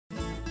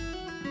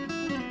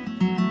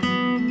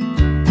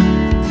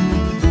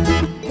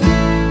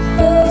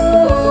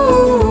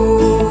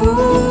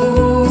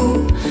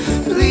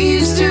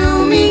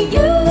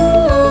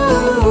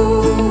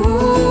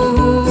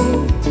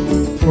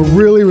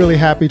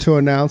happy to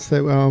announce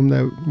that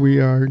that we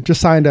are just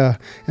signed an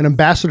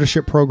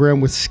ambassadorship program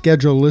with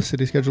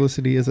Schedulicity.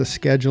 Schedulicity is a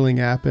scheduling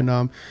app,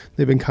 and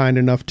they've been kind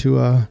enough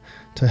to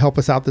help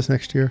us out this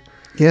next year.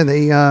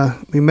 Yeah,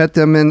 we met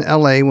them in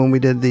LA when we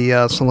did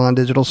the Salon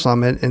Digital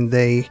Summit, and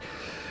they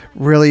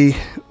really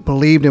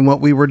believed in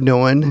what we were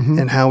doing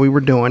and how we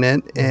were doing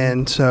it,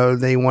 and so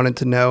they wanted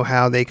to know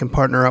how they can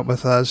partner up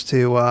with us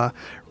to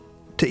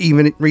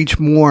even reach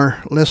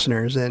more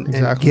listeners and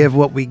give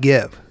what we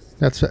give.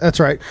 That's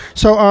right.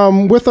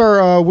 So with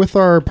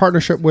our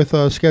partnership with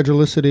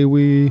Schedulicity,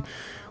 we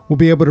will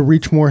be able to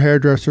reach more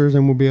hairdressers,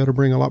 and we'll be able to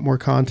bring a lot more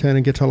content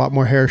and get to a lot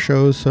more hair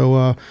shows.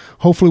 So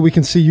hopefully we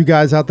can see you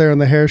guys out there in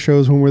the hair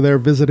shows when we're there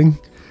visiting.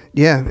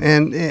 Yeah,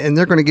 and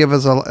they're going to give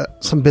us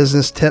some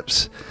business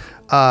tips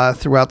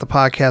throughout the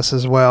podcast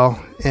as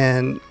well.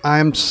 And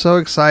I'm so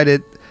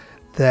excited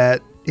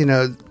that,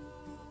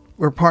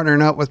 we're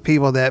partnering up with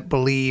people that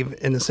believe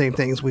in the same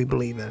things we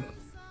believe in.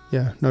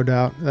 Yeah, no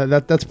doubt.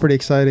 That's pretty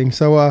exciting.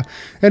 So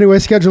anyway,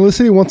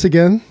 Schedulicity, once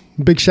again,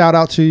 big shout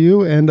out to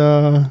you.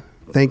 And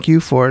thank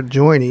you for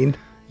joining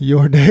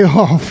your day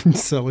off.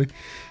 Silly.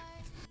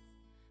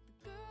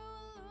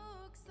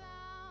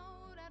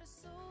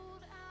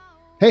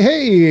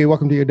 Hey,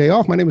 welcome to your day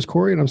off. My name is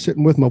Corey, and I'm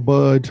sitting with my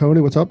bud, Tony.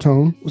 What's up,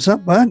 Tone? What's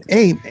up, bud?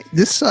 Hey,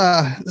 this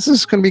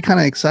is going to be kind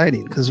of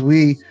exciting because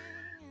we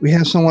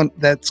have someone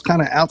that's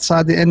kind of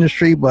outside the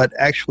industry, but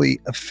actually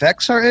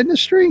affects our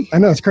industry. I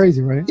know, it's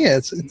crazy, right? Yeah,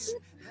 it's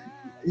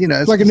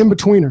like an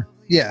in-betweener.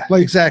 Yeah,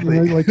 like, exactly.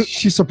 Like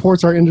she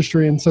supports our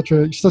industry in such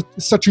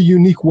a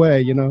unique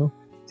way,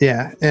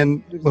 Yeah,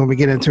 and when we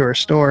get into her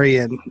story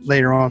and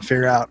later on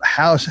figure out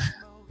how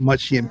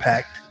much she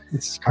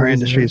impacts our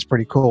industry, is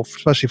pretty cool,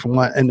 especially from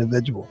one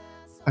individual.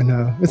 I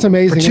know, it's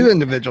amazing. For two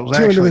individuals,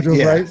 right?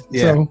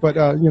 Yeah. So, but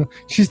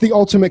she's the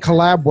ultimate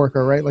collab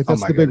worker, right? Like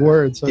that's the big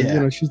word. So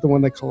she's the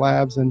one that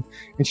collabs, and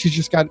she's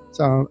just got.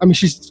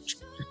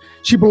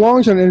 She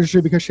belongs in an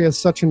industry because she has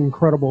such an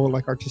incredible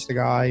artistic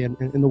eye, and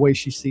the way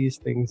she sees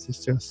things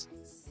is just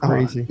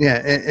crazy.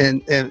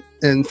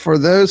 And for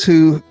those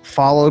who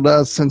followed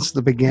us since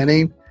the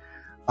beginning,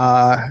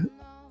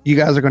 you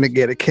guys are going to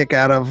get a kick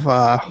out of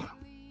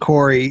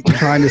Corey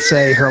trying to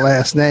say her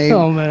last name.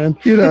 Oh man,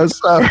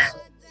 so.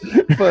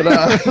 But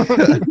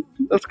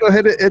let's go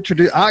ahead and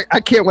introduce. I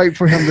can't wait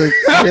for him to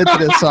get into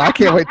this, so I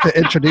can't wait to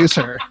introduce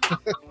her.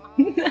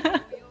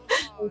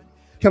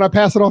 Can I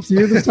pass it off to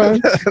you this time?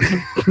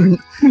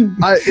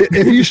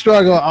 If you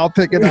struggle, I'll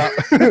pick it up.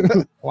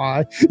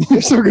 Why?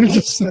 You're still going to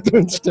just sit there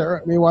and stare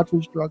at me, watch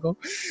me struggle.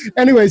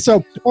 Anyway,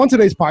 so on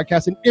today's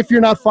podcast, and if you're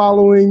not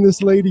following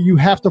this lady, you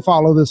have to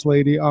follow this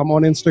lady on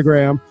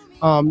Instagram.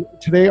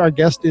 Today, our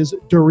guest is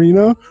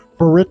Daryna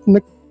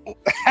Barykina.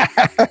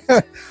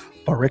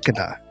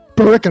 Daryna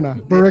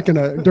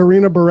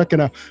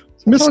Barykina.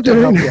 Miss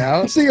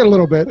Daryna, see you a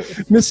little bit.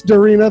 Miss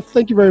Daryna,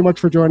 thank you very much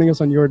for joining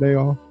us on your day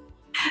off.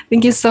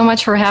 Thank you so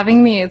much for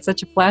having me. It's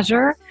such a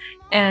pleasure.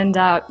 And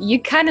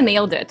you kind of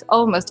nailed it.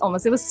 Almost.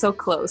 It was so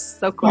close.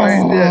 So close.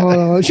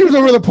 Oh, she was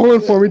over there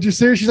pulling for me. Did you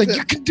see her? She's like,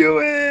 you can do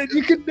it.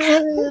 You can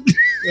do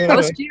it. I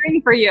was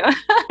cheering for you.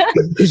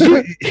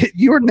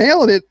 You were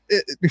nailing it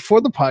before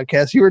the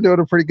podcast. You were doing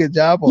a pretty good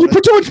job. You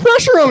put too much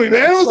pressure on me,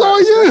 man. It was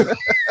all you.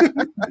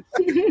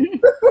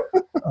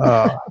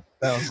 Oh,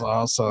 that was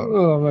awesome.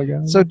 Oh, my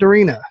God. So,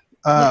 Daryna,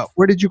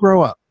 where did you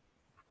grow up?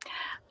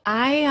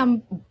 I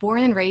am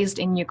born and raised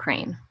in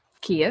Ukraine,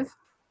 Kiev.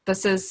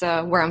 This is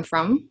where I'm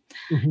from.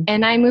 Mm-hmm.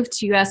 And I moved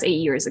to U.S. 8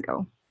 years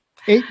ago.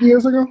 8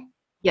 years ago?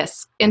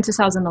 Yes, in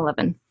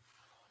 2011.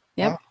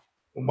 Yep.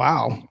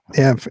 Wow.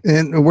 Yeah.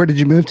 And where did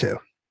you move to?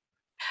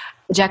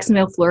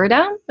 Jacksonville,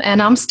 Florida.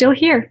 And I'm still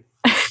here.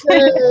 Hey.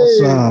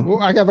 Awesome.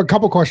 Well, I have a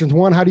couple questions.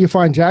 One, how do you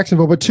find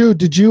Jacksonville? But two,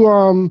 did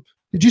you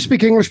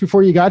speak English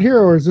before you got here,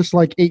 or is this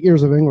like 8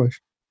 years of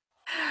English?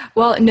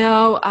 Well,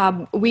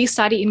 no, we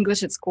study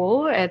English at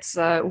school. It's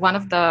one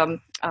of the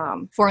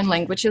foreign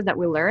languages that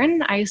we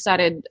learn. I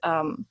studied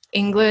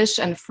English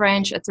and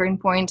French at a certain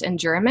point, and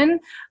German.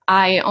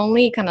 I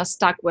only kind of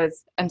stuck with,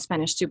 and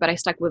Spanish too, but I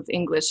stuck with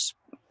English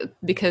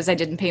because I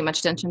didn't pay much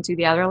attention to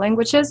the other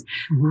languages.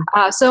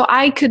 Mm-hmm. So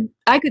I could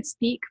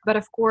speak, but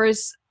of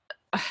course,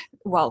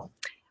 well,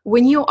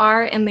 when you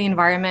are in the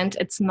environment,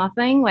 it's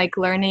nothing like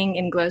learning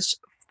English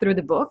through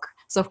the book.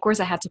 So of course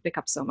I had to pick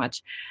up so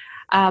much.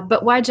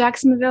 But why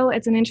Jacksonville?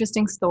 It's an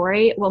interesting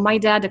story. Well, my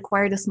dad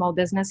acquired a small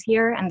business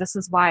here, and this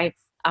is why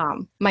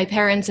my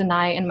parents and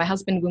I and my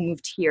husband, we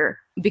moved here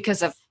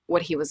because of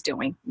what he was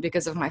doing,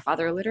 because of my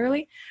father,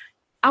 literally.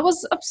 I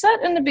was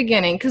upset in the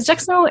beginning because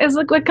Jacksonville is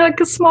like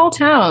a small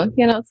town,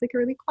 it's like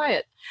really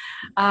quiet.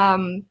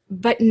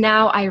 But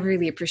now I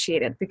really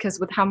appreciate it because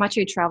with how much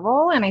I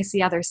travel and I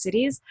see other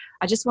cities,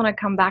 I just want to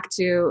come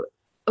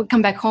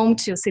back home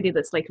to a city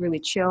that's like really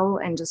chill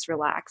and just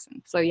relax.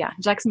 And so yeah,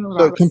 Jacksonville.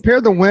 So compare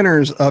the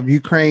winters of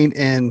Ukraine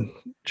and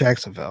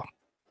Jacksonville.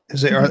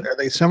 Are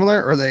they similar?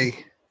 Or are they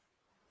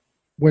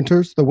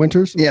winters? The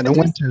winters? Yeah, the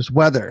winters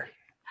weather.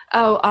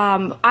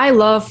 I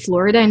love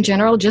Florida in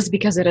general just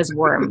because it is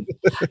warm.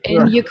 In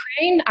Right.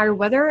 Ukraine, our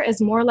weather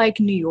is more like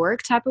New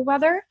York type of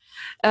weather.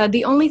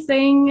 The only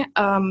thing,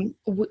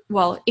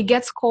 well, it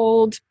gets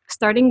cold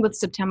starting with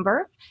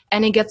September,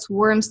 and it gets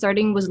warm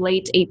starting with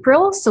late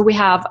April. So we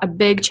have a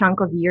big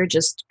chunk of year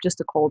just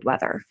a cold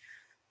weather,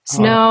 Oh.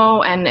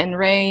 snow and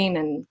rain,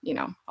 and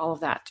all of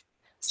that.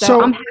 So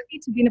So I'm happy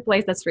to be in a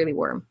place that's really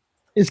warm.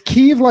 is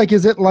Kiev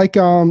is it like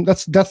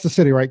that's the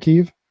city, right?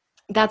 Kiev.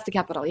 That's the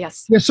capital,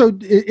 yes. Yeah, so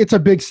it's a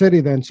big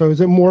city then. So is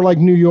it more like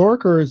New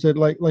York, or is it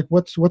like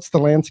what's the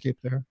landscape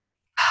there?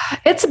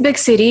 It's a big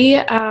city,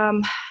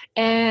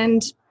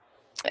 and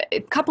a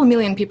couple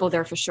million people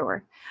there for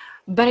sure.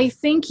 But I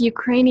think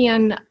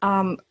Ukrainian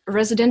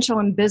residential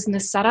and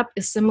business setup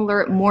is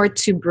similar more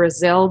to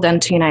Brazil than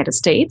to United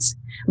States.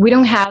 We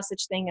don't have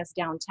such thing as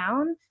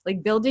downtown.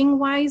 Like building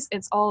wise,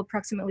 it's all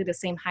approximately the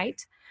same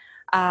height.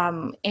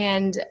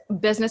 And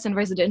business and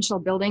residential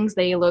buildings,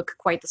 they look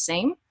quite the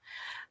same.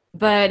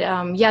 But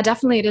yeah,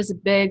 definitely it is a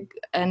big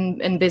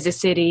and busy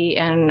city,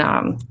 and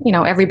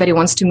everybody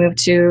wants to move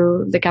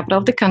to the capital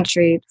of the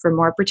country for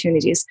more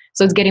opportunities.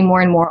 So it's getting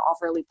more and more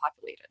overly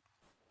populated.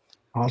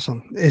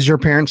 Awesome. Is your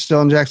parents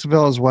still in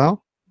Jacksonville as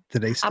well?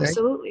 Did they stay?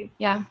 Absolutely,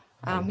 yeah.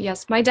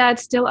 Yes, my dad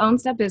still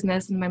owns that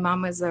business, and my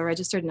mom is a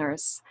registered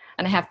nurse,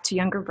 and I have 2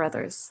 younger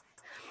brothers.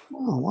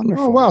 Oh,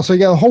 wonderful. Oh wow! So you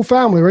got a whole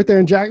family right there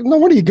in Jack. No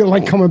wonder you go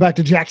like coming back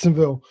to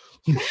Jacksonville.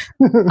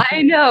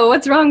 I know,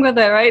 what's wrong with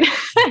it, right?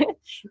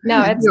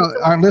 No, it's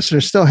our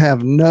listeners still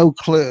have no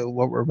clue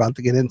what we're about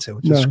to get into,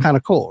 which is kind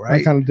of cool,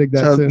 right? I kind of dig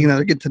that So,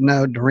 too. get to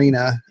know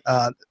Daryna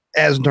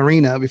as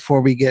Daryna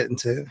before we get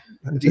into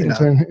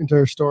into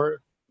her story.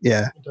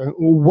 Yeah.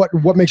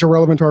 What makes her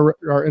relevant to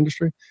our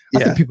industry?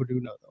 I think people do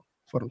know, though.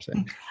 That's what I'm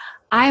saying.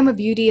 I am a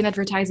beauty and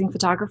advertising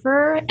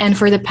photographer, and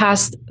for the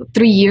past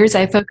 3 years,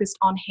 I focused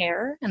on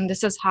hair, and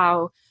this is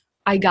how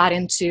I got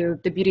into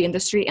the beauty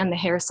industry and the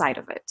hair side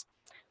of it.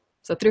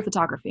 So through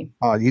photography.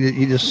 Oh,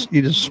 you just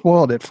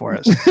spoiled it for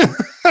us.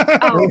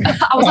 Oh,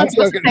 I was not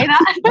supposed to say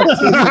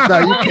that. No,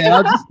 you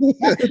can't.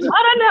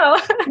 I don't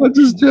know. I'm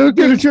just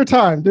joking. It's your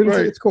time, dude.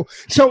 Right. It's cool.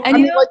 So,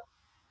 And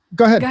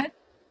go ahead. Go ahead.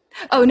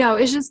 Oh no,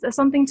 it's just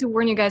something to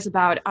warn you guys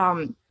about.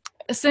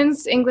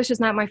 Since English is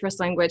not my first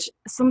language,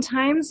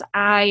 sometimes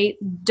I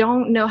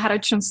don't know how to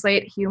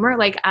translate humor.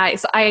 Like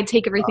I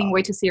take everything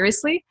way too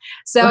seriously.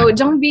 So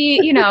don't be,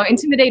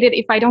 intimidated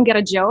if I don't get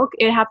a joke.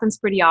 It happens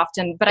pretty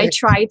often, but I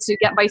try to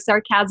get my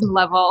sarcasm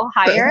level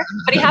higher,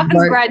 but it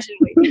happens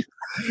gradually.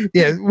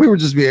 Yeah, we were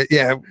just being,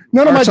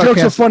 None of my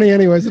jokes are funny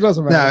anyways. It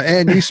doesn't matter. No,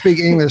 and you speak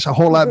English a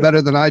whole lot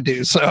better than I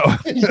do. So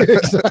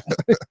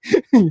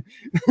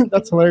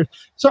that's hilarious.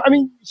 So,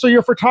 so you're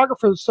a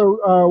photographer.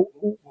 So,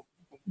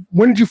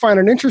 when did you find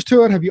an interest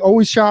to it? Have you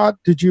always shot?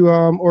 Did you,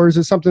 or is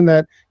it something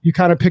that you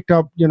kind of picked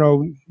up,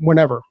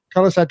 whenever?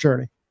 Tell us that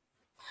journey.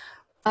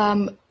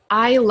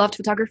 I loved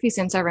photography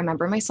since I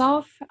remember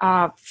myself,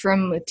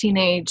 from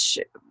teenage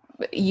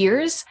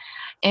years.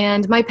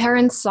 And my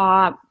parents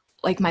saw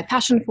like my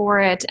passion for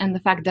it and the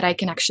fact that I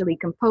can actually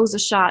compose a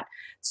shot.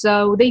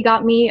 So they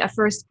got me a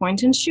first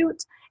point and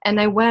shoot. And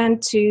I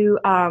went to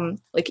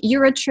like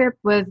Euro trip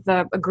with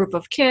a group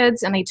of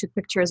kids, and I took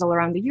pictures all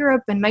around the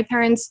Europe. And my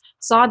parents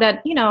saw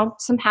that,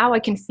 somehow I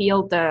can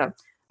feel the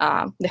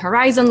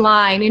horizon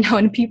line,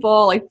 and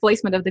people, like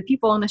placement of the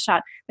people in the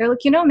shot. They're like,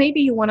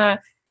 maybe you want to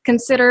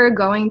consider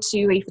going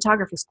to a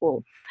photography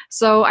school.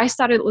 So I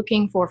started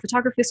looking for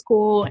photography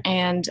school,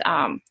 and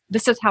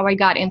this is how I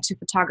got into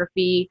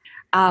photography.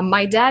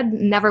 My dad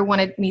never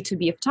wanted me to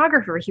be a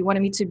photographer. He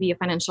wanted me to be a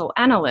financial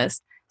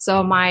analyst.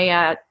 So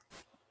my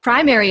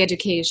primary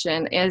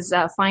education is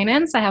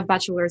finance. I have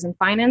bachelors in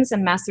finance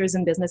and masters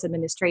in business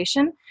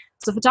administration.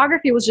 So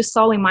photography was just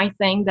solely my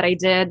thing that I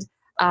did.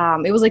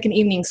 It was like an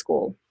evening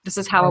school. This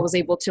is how I was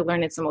able to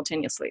learn it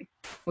simultaneously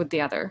with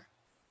the other.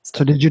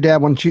 So did your dad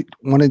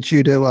wanted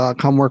you to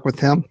come work with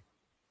him?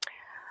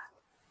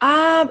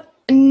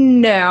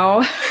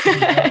 No.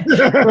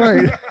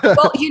 Right.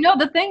 Well,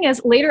 the thing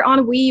is, later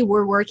on we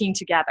were working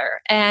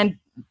together, and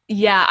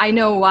yeah, I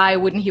know why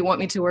wouldn't he want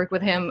me to work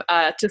with him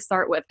to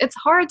start with. It's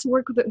hard to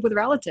work with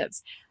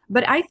relatives,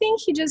 but I think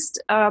he just,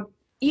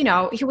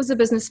 he was a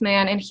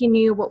businessman, and he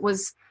knew what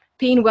was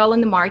paying well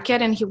in the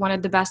market, and he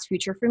wanted the best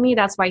future for me.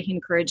 That's why he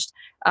encouraged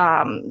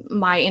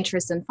my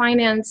interest in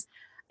finance,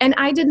 and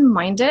I didn't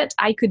mind it.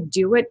 I could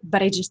do it,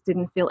 but I just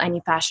didn't feel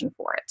any passion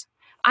for it.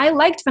 I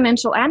liked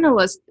financial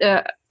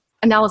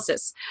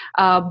analysis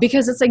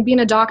because it's like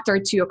being a doctor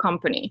to a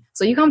company.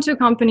 So you come to a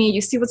company,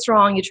 you see what's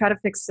wrong, you try to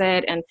fix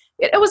it, and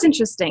it was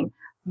interesting.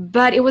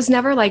 But it was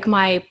never like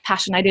my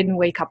passion. I didn't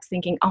wake up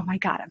thinking, oh my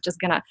God, I'm just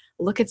gonna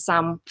look at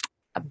some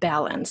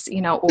balance,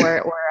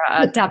 or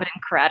debit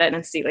and credit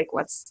and see like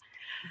what's,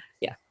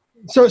 yeah.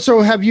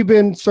 So have you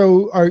been?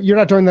 You're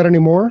not doing that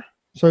anymore?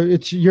 So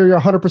you're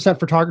 100%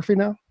 photography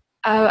now?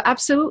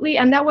 Absolutely.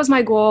 And that was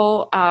my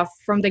goal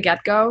from the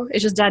get-go.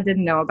 It's just Dad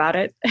didn't know about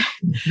it.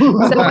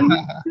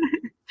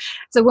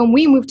 So when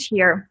we moved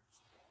here,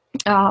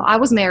 I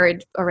was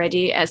married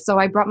already. So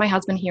I brought my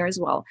husband here as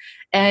well.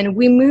 And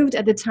we moved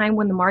at the time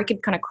when the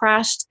market kind of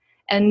crashed.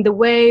 And the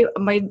way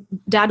my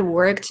dad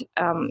worked,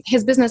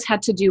 his business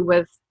had to do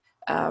with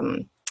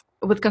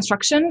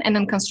construction, and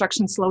then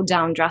construction slowed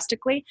down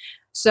drastically.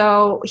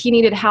 So he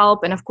needed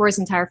help, and of course,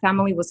 entire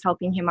family was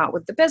helping him out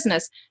with the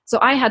business. So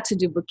I had to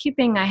do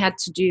bookkeeping, I had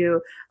to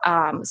do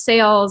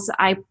sales.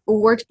 I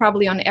worked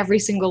probably on every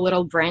single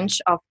little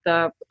branch of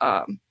the,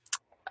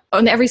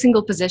 on every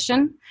single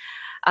position.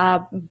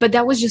 But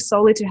that was just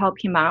solely to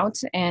help him out.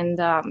 And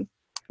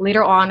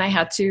later on, I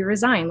had to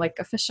resign, like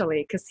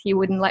officially, because he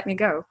wouldn't let me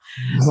go.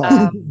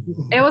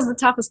 It was the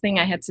toughest thing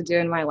I had to do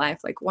in my life,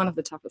 like one of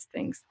the toughest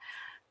things.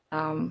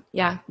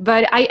 Yeah,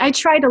 but I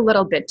tried a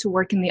little bit to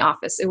work in the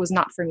office. It was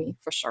not for me,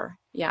 for sure.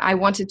 Yeah, I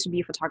wanted to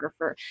be a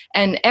photographer.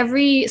 And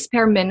every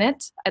spare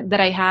minute that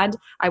I had,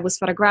 I was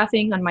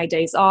photographing on my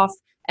days off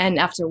and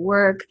after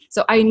work.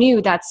 So I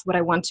knew that's what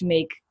I want to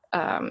make,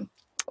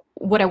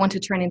 what I want to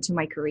turn into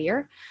my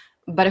career.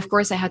 But of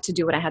course, I had to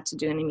do what I had to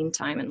do in the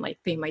meantime and like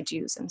pay my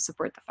dues and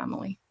support the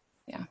family.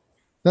 Yeah.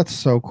 That's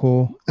so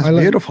cool. That's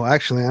beautiful,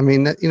 actually. I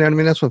mean, you know what I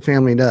mean? That's what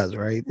family does,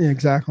 right? Yeah,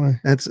 exactly.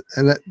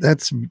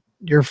 That's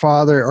your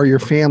father or your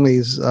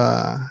family's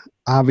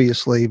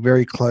obviously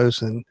very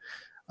close, and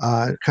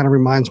it kind of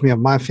reminds me of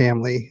my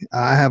family.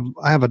 I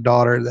have a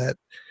daughter that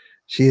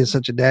she is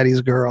such a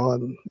daddy's girl,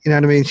 and you know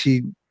what I mean.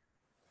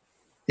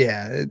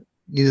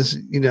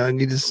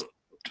 You just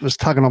was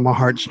tugging on my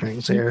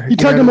heartstrings there. You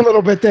tugged him a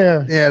little bit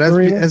there. Yeah,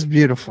 that's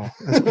beautiful.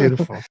 That's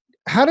beautiful.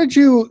 How did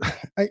you?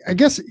 I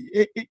guess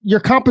your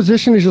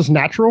composition is just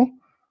natural.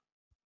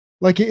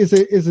 Like, is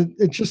it?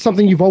 It's just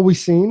something you've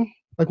always seen?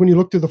 Like when you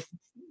look through the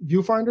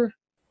viewfinder?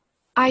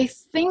 I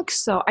think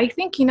so. I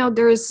think,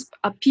 there's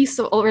a piece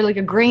of, or like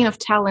a grain of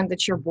talent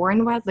that you're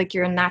born with, like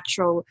your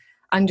natural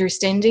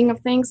understanding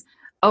of things.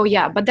 Oh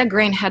yeah, but that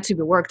grain had to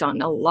be worked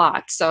on a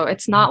lot. So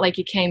it's not like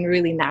it came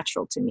really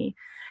natural to me.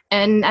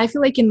 And I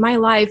feel like in my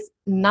life,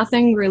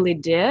 nothing really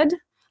did.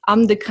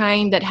 I'm the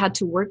kind that had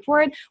to work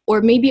for it,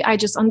 or maybe I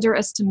just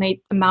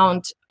underestimate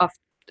amount of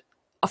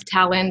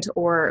talent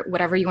or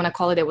whatever you want to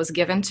call it that was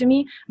given to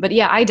me. But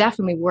yeah, I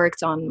definitely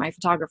worked on my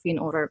photography in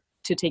order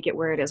to take it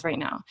where it is right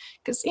now.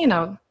 Because,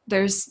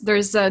 there's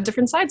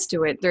different sides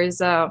to it.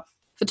 There's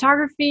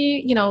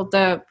photography,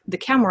 the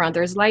camera,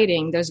 there's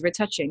lighting, there's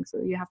retouching. So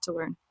you have to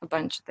learn a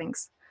bunch of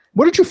things.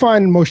 What did you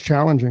find most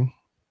challenging?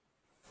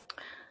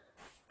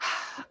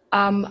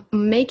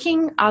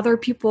 Making other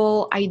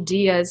people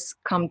ideas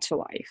come to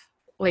life.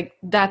 Like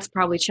that's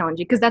probably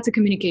challenging because that's a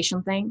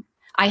communication thing.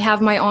 I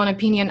have my own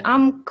opinion.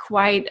 I'm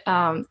quite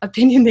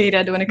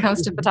opinionated when it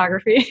comes to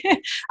photography.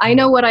 I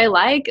know what I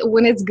like.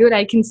 When it's good,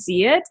 I can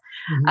see it.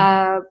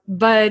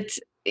 But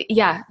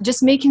yeah,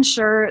 just making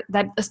sure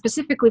that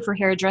specifically for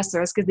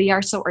hairdressers, because they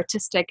are so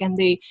artistic and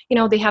they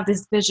have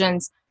these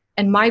visions.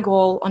 And my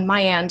goal on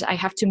my end, I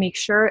have to make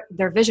sure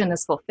their vision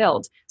is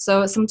fulfilled.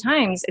 So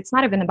sometimes it's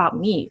not even about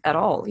me at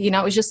all.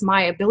 It's just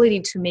my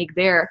ability to make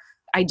their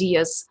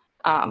ideas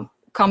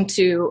come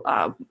to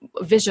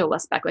visual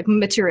aspect, like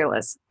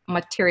materialize.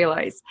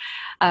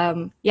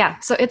 Yeah,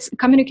 so it's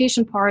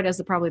communication part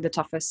is probably the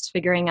toughest,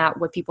 figuring out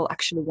what people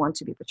actually want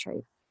to be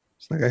portrayed.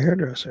 It's like a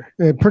hairdresser.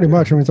 Yeah, pretty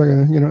much. I mean, it's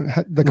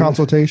like the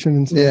consultation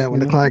and stuff. Yeah, when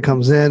the client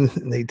comes in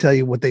and they tell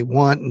you what they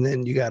want, and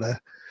then you got to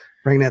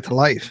bring that to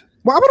life.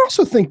 Well, I would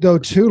also think though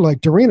too,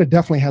 like Daryna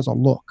definitely has a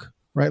look,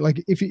 right?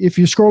 Like if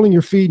you're scrolling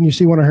your feed and you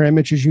see one of her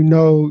images,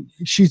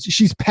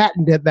 she's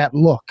patented that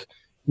look,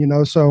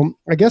 So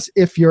I guess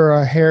if you're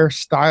a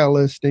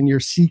hairstylist and you're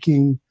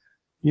seeking,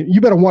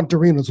 you better want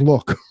Daryna's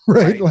look,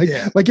 right?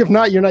 Like if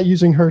not, you're not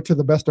using her to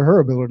the best of her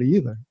ability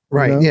either.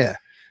 Right. Yeah.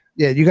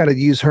 Yeah. You got to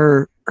use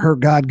her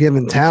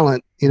God-given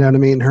talent, you know what I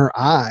mean? Her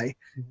eye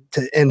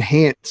to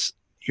enhance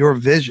your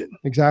vision.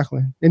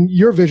 Exactly. And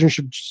your vision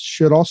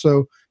should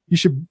also, you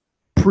should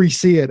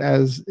pre-see it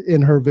as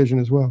in her vision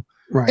as well.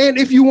 Right. And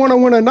if you want to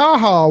win a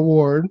Naha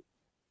award,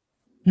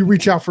 you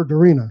reach out for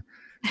Daryna.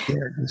 Yeah,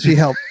 she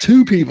helped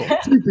two people.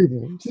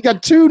 She's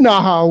got 2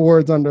 Naha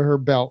awards under her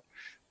belt,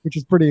 which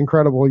is pretty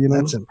incredible.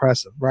 That's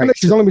impressive, right?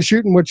 She's only been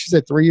shooting, what she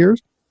said, 3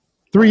 years?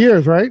 3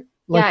 years, right?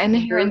 Yeah, in the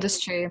hair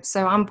industry.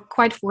 So I'm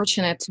quite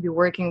fortunate to be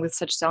working with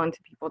such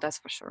talented people, that's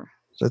for sure.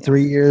 So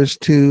 3 years,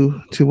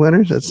 two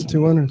winners. That's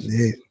 2 winners.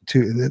 Yeah,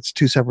 that's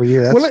 2 separate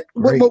years. That's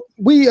well,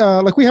 we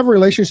have a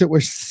relationship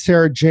with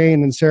Sarah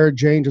Jane, and Sarah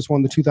Jane just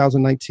won the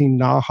 2019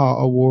 Naha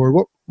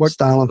Award. What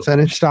Style and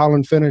Finish? Style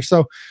and Finish.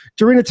 So,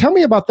 Daryna, tell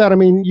me about that. I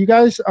mean, you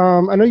guys.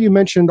 I know you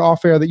mentioned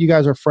off air that you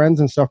guys are friends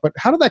and stuff, but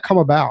how did that come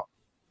about?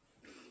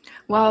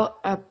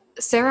 Well,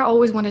 Sarah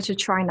always wanted to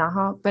try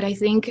Naha, but I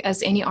think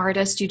as any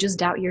artist, you just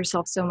doubt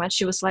yourself so much.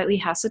 She was slightly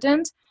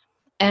hesitant,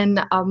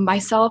 and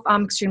myself,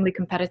 I'm extremely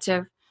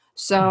competitive.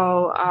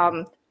 So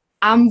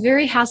I'm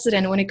very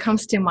hesitant when it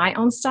comes to my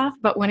own stuff,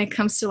 but when it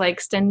comes to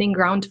like standing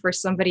ground for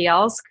somebody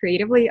else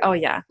creatively, oh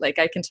yeah, like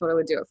I can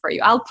totally do it for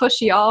you. I'll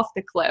push you off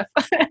the cliff.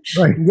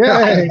 Right.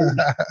 Yeah.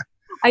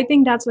 I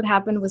think that's what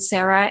happened with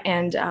Sarah,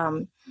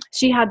 and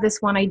she had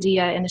this one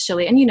idea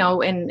initially, and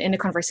in the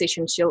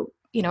conversation she'll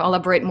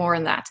elaborate more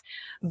on that,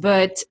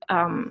 but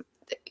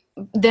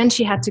then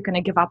she had to kind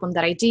of give up on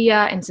that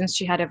idea, and since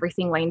she had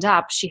everything lined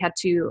up, she had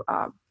to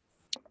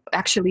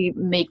actually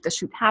make the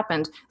shoot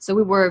happen. So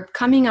we were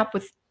coming up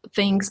with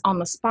things on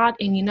the spot.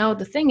 And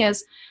the thing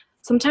is,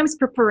 sometimes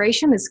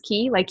preparation is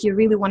key. Like, you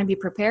really want to be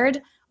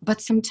prepared,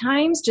 but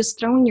sometimes just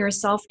throwing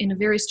yourself in a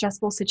very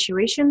stressful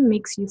situation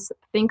makes you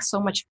think so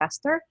much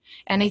faster.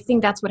 And I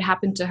think that's what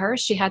happened to her.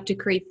 She had to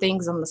create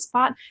things on the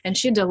spot, and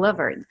she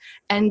delivered.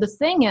 And the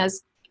thing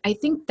is, I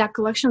think that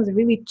collection is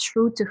really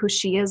true to who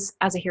she is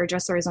as a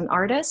hairdresser, as an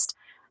artist.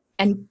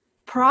 And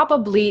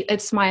probably,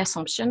 it's my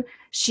assumption,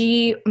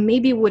 she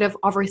maybe would have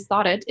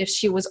overthought it if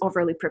she was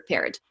overly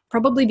prepared.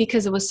 Probably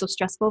because it was so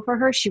stressful for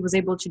her, she was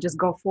able to just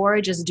go for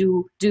it, just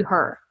do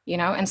her,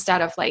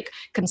 instead of like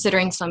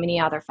considering so many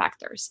other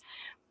factors.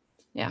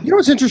 Yeah.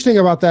 What's interesting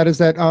about that is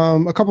that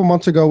a couple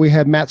months ago we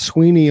had Matt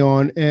Sweeney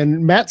on,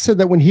 and Matt said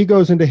that when he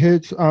goes into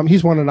his,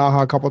 he's won an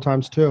Naha a couple of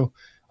times too.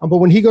 But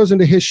when he goes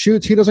into his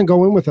shoots, he doesn't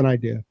go in with an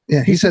idea.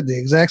 Yeah, he said the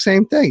exact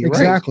same thing.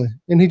 Exactly. Right.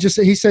 And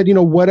he said,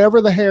 whatever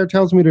the hair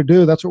tells me to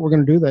do, that's what we're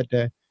going to do that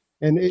day.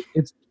 And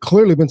it's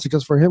clearly been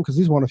successful for him because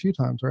he's won a few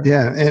times, right?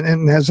 Yeah,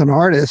 and as an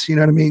artist, you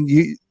know what I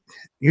mean?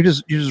 You're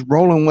just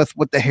rolling with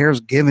what the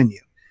hair's giving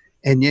you.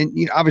 And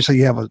you obviously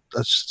you have a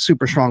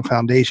super strong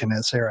foundation,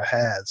 as Sarah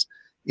has.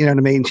 You know what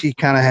I mean? She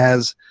kind of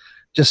has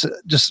just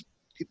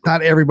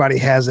not everybody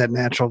has that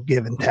natural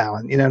given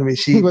talent. You know what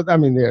I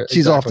mean?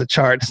 She's off the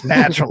charts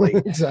naturally.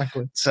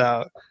 Exactly.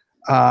 So,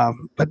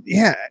 but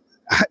yeah.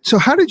 So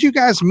how did you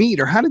guys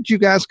meet, or how did you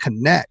guys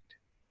connect?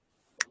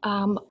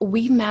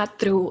 We met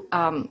through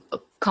a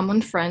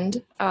common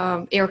friend,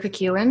 Erica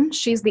Keelan.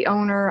 She's the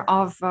owner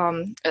of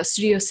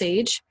Studio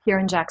Sage here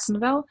in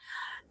Jacksonville.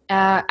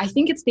 I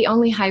think it's the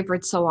only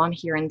hybrid salon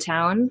here in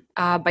town.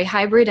 By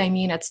hybrid, I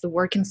mean it's the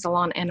working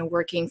salon and a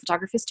working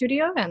photography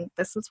studio, and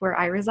this is where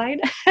I reside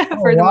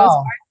for the most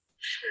part.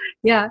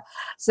 Yeah.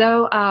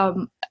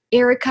 So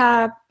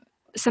Erica,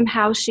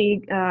 somehow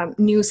she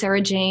knew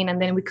Sarah Jane,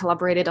 and then we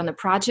collaborated on the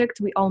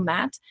project. We all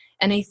met.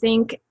 And I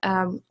think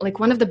like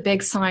one of the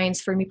big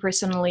signs for me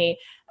personally,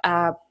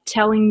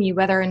 telling me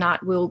whether or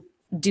not we'll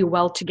do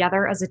well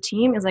together as a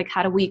team is like,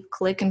 how do we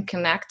click and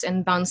connect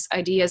and bounce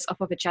ideas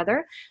off of each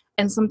other?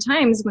 And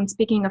sometimes when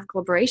speaking of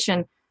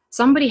collaboration,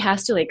 somebody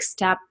has to like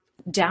step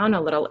down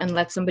a little and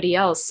let somebody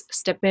else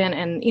step in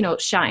and,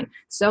 shine.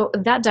 So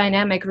that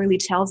dynamic really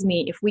tells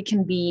me if we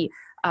can be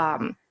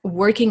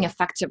working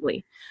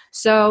effectively.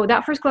 So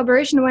that first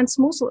collaboration went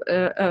smooth,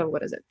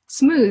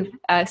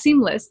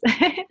 seamless,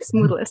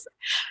 smoothless.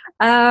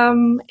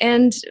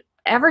 And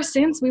ever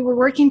since we were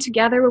working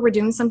together, we were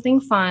doing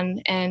something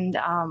fun. And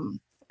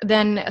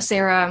then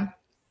Sarah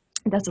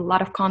does a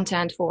lot of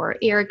content for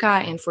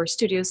Erica and for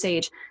Studio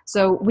Sage.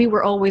 So we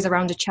were always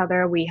around each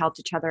other. We helped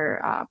each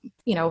other,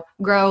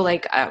 grow.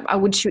 Like I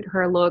would shoot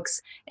her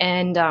looks,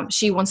 and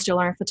she wants to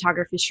learn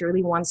photography. She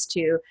really wants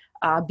to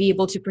be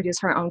able to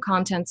produce her own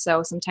content.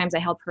 So sometimes I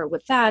help her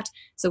with that.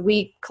 So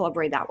we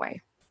collaborate that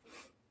way.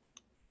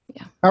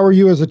 Yeah. How are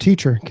you as a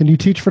teacher? Can you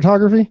teach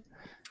photography?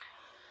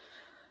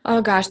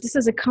 Oh gosh, this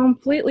is a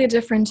completely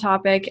different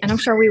topic, and I'm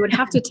sure we would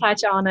have to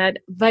touch on it.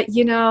 But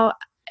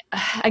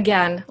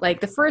again,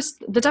 like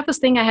the toughest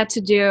thing I had to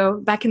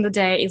do back in the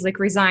day is like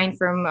resign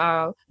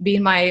from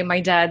being my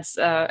dad's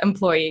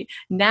employee.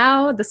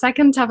 Now, the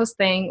second toughest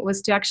thing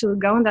was to actually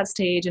go on that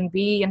stage and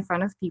be in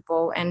front of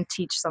people and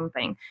teach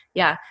something.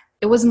 Yeah,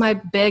 it was my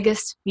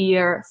biggest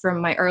fear from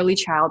my early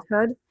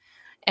childhood.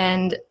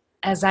 And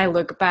as I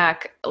look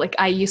back, like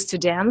I used to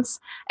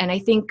dance, and I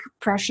think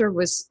pressure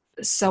was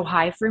so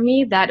high for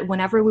me that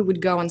whenever we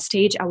would go on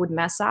stage, I would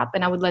mess up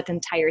and I would let the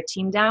entire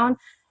team down.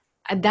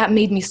 That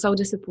made me so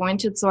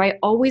disappointed. So I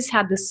always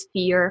had this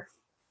fear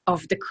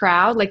of the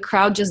crowd. Like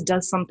crowd just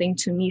does something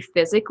to me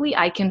physically.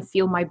 I can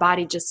feel my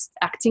body just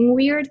acting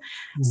weird.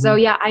 Mm-hmm. So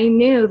yeah, I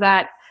knew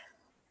that,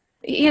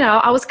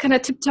 I was kind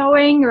of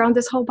tiptoeing around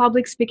this whole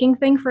public speaking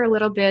thing for a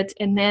little bit.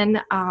 And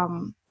then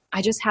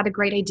I just had a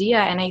great idea.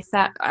 And I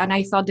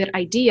thought that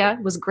idea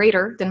was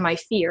greater than my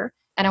fear.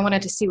 And I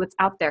wanted to see what's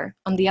out there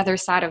on the other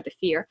side of the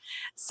fear.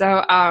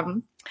 So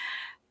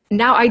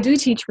now I do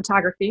teach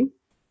photography.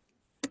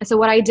 So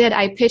what I did,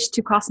 I pitched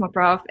to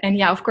Cosmoprof, and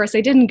yeah, of course,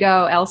 I didn't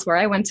go elsewhere.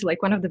 I went to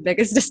like one of the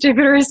biggest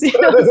distributors.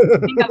 Speaking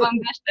of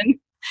ambition.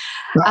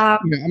 I'm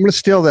going to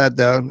steal that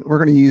though. We're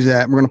going to use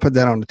that. We're going to put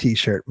that on a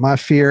t-shirt. My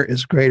idea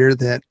is greater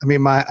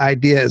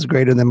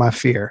than my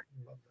fear.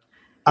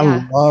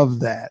 I love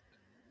that.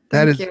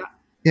 Thank you.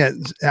 Yeah.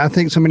 I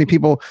think so many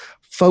people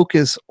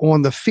focus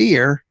on the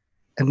fear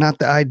and not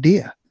the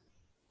idea.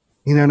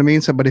 You know what I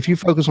mean? So, but if you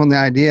focus on the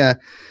idea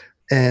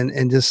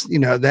and just,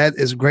 that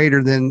is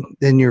greater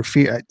than your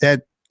fear,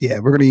 we're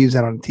going to use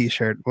that on a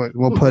t-shirt.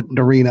 We'll put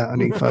Daryna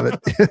underneath of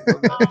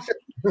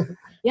it.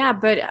 Yeah.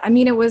 But I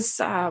mean, it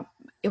was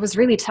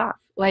really tough.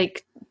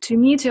 Like to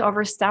me to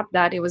overstep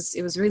that, it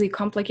was really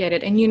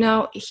complicated. And,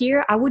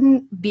 here I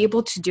wouldn't be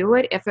able to do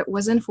it if it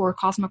wasn't for a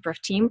Cosmoprof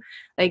team.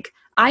 Like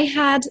I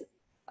had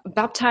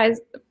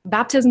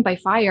baptism by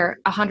fire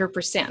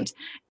 100%.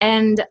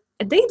 And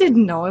they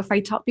didn't know if I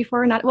taught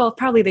before or not. Well,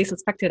 probably they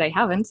suspected I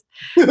haven't.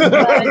 But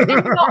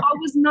I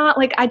was not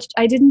like,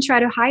 I didn't try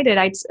to hide it.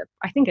 I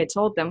think I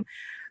told them.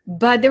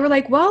 But they were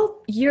like,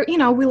 well,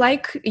 we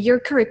like your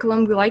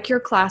curriculum, we like your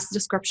class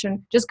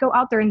description, just go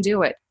out there and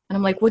do it. And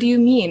I'm like, what do you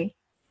mean?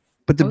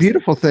 But the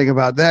beautiful thing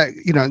about that,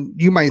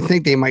 you might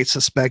think they might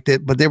suspect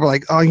it, but they were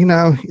like, oh,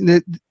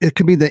 it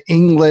could be the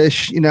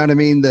English, you know what I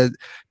mean? The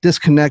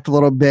disconnect a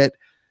little bit.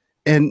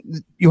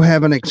 And you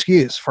have an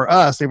excuse. For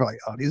us, they were like,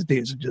 oh, these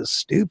dudes are just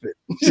stupid.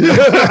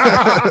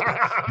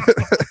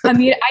 I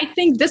mean, I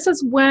think this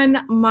is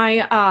when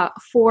my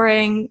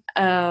foreign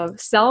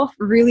self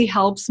really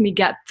helps me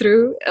get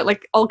through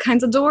like all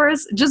kinds of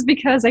doors, just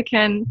because I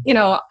can,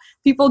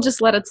 people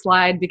just let it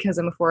slide because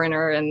I'm a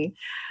foreigner. And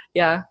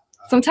yeah,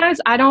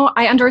 sometimes I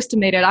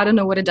underestimate it. I don't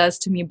know what it does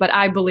to me, but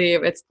I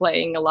believe it's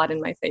playing a lot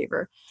in my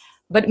favor.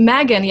 But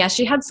Megan, yeah,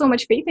 she had so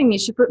much faith in me.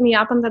 She put me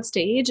up on that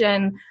stage,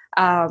 and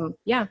and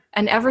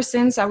ever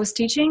since I was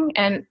teaching,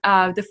 and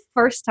the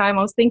first time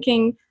I was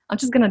thinking I'm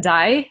just gonna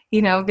die,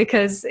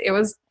 because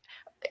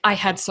I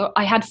had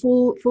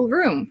full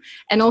room,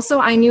 and also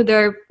I knew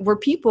there were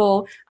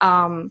people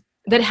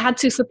that had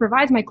to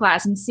supervise my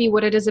class and see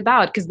what it is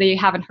about because they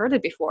haven't heard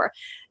it before,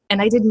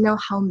 and I didn't know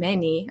how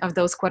many of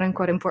those quote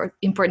unquote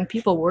important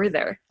people were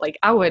there. Like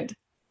I would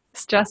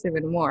stress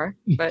even more.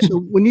 But so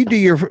when you do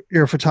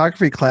your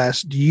photography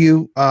class, do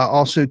you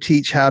also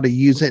teach how to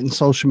use it in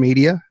social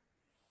media?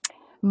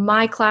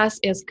 My class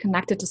is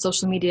connected to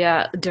social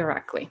media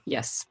directly.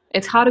 Yes.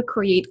 It's how to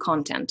create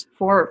content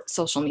for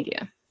social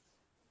media.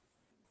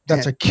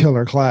 That's a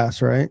killer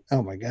class, right?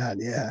 Oh my God.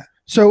 Yeah.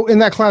 So in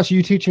that class, are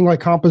you teaching like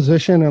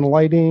composition and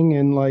lighting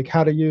and like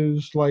how to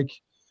use like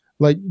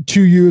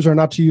to use or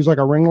not to use like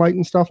a ring light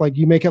and stuff? Like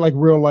you make it like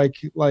real,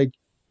 like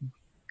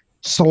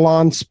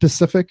salon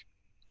specific?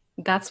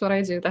 That's what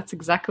I do. That's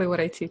exactly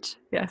what I teach.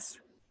 Yes.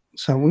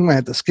 So we might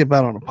have to skip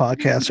out on a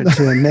podcast or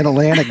two in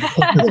Mid-Atlantic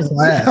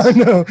class. I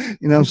know.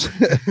 We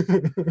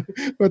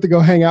have to go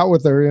hang out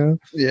with her.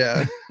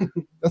 Yeah.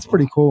 That's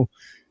pretty cool.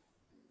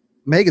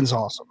 Megan's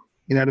awesome.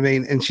 You know what I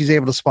mean? And she's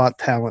able to spot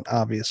talent,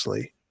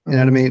 obviously. You know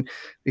what I mean?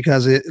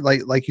 Because it,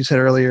 like you said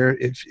earlier,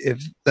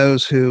 if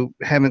those who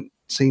haven't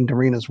seen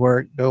Daryna's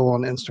work, go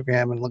on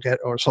Instagram and look at,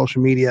 or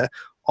social media,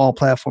 all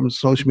platforms,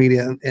 social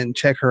media, and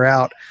check her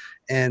out.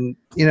 And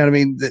you know what I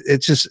mean?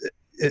 It's just,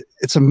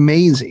 it's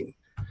amazing.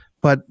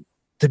 But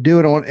to do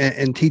it on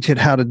and teach it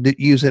how to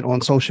use it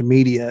on social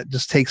media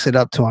just takes it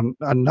up to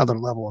another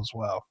level as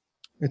well.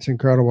 It's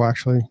incredible,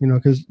 actually,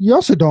 because you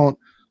also don't,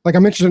 like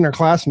I'm interested in her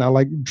class now,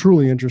 like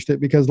truly interested,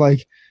 because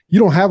like you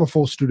don't have a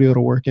full studio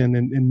to work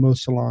in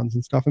most salons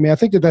and stuff. I mean, I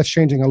think that's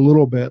changing a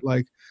little bit.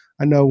 Like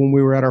I know when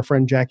we were at our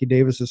friend Jackie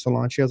Davis's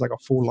salon, she has like a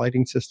full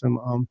lighting system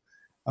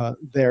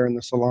there in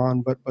the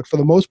salon, but for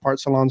the most part,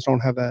 salons don't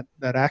have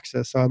that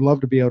access. So I'd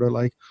love to be able to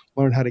like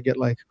learn how to get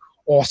like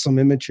awesome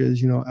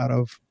images, out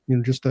of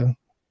just a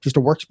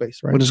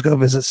workspace, right? We'll just go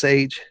visit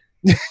Sage.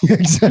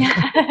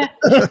 Exactly.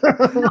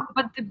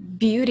 But the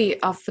beauty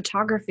of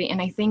photography,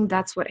 and I think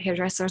that's what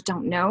hairdressers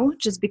don't know,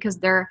 just because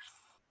they're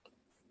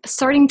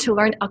starting to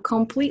learn a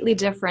completely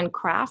different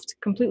craft,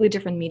 completely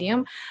different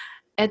medium.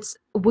 It's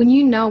when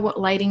you know what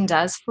lighting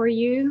does for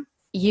you,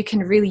 you can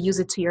really use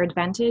it to your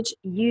advantage.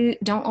 You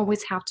don't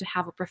always have to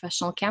have a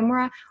professional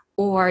camera,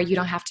 or you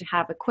don't have to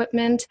have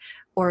equipment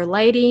or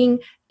lighting.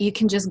 You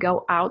can just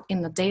go out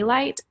in the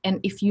daylight, and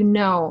if you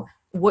know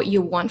what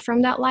you want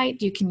from that light,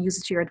 you can use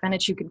it to your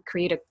advantage. You can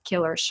create a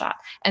killer shot.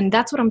 And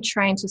that's what I'm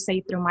trying to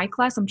say through my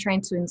class. I'm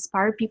trying to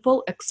inspire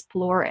people,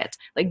 explore it.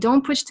 Like,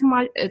 don't put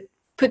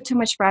too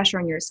much pressure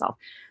on yourself.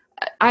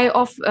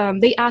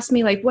 They ask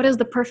me like, what is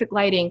the perfect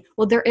lighting?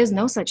 Well, there is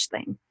no such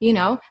thing.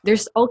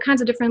 There's all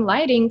kinds of different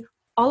lighting.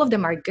 All of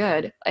them are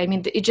good. I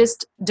mean, it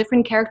just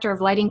different character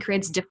of lighting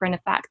creates different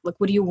effect. Like,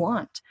 what do you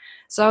want?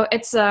 So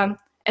it's a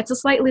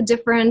slightly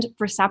different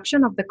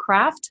perception of the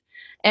craft.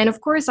 And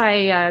of course,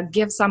 I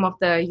give some of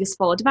the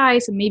useful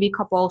advice and maybe a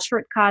couple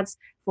shortcuts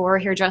for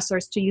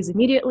hairdressers to use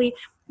immediately.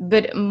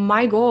 But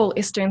my goal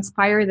is to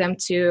inspire them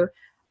to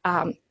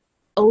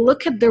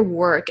look at their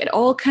work at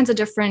all kinds of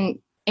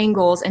different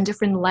angles and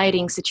different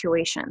lighting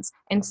situations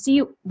and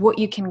see what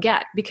you can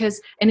get.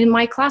 And in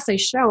my class, I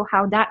show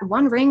how that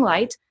one ring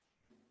light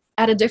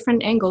at a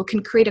different angle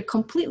can create a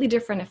completely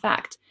different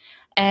effect.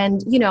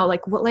 And,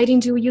 like, what lighting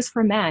do we use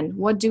for men?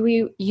 What do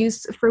we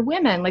use for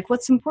women? Like,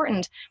 what's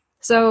important?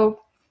 So,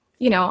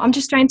 I'm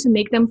just trying to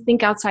make them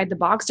think outside the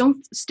box.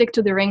 Don't stick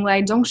to the ring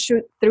light. Don't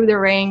shoot through the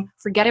ring.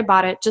 Forget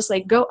about it. Just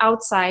like go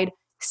outside,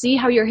 see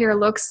how your hair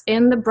looks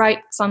in the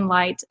bright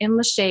sunlight, in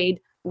the shade.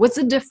 What's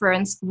the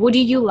difference? What do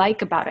you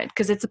like about it?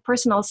 Because it's a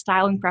personal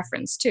style and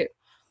preference too.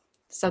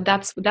 So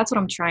that's what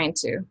I'm trying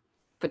to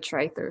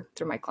portray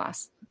through my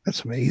class.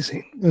 That's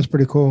amazing. That's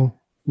pretty cool.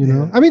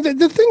 I mean,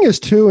 the thing is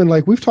too, and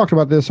like we've talked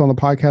about this on the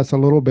podcast a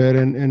little bit,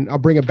 and I'll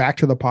bring it back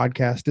to the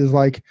podcast, is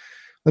like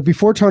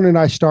before Tony and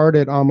I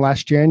started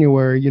last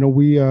January,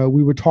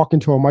 we would talk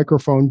into a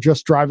microphone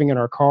just driving in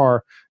our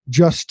car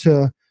just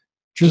to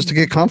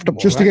get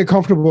comfortable. To get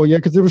comfortable, yeah,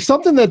 because there was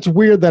something that's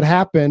weird that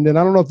happened, and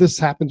I don't know if this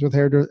happens with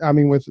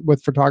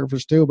with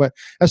photographers too, but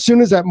as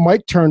soon as that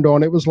mic turned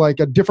on, it was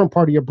like a different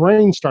part of your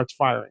brain starts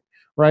firing.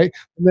 right?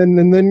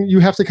 And then you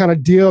have to kind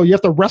of you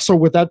have to wrestle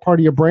with that part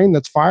of your brain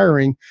that's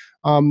firing,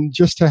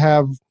 just to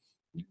have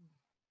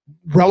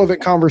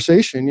relevant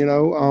conversation,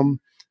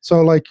 so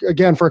like,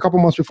 again, for a couple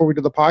months before we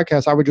did the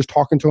podcast, I was just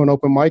talking to an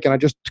open mic and I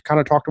just kind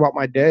of talked about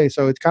my day.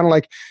 So it's kind of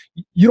like,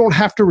 you don't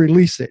have to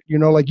release it,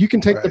 like you can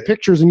take the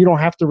pictures and you don't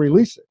have to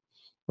release it.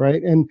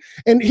 Right. And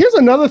here's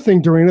another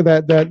thing,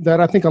 Daryna, that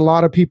I think a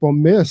lot of people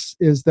miss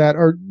is that,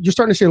 or you're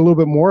starting to see a little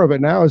bit more of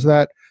it now, is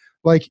that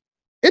like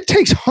it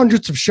takes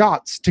hundreds of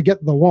shots to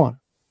get the one.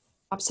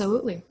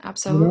 Absolutely.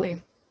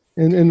 Absolutely.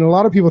 And a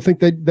lot of people think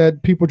that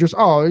people just,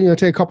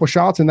 take a couple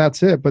shots and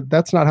that's it. But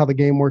that's not how the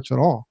game works at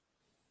all.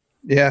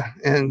 Yeah.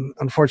 And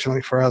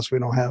unfortunately for us, we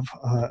don't have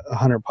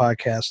 100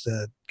 podcasts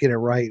to get it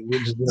right. We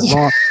just get it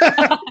wrong.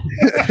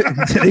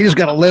 You just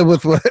got to live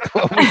with what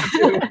we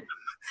do.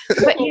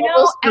 But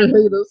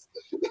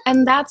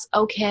and that's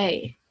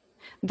okay.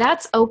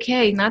 That's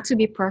okay not to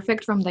be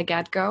perfect from the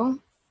get-go.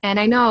 And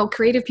I know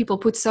creative people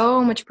put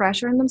so much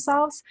pressure on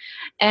themselves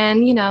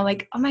and,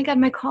 like, oh my God,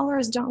 my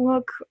colors don't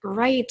look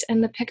right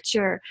in the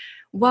picture.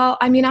 Well,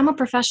 I mean, I'm a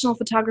professional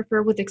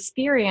photographer with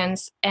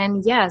experience,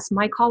 and yes,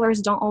 my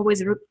colors don't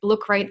always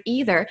look right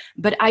either,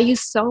 but I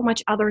use so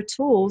much other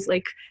tools,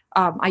 like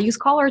I use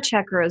color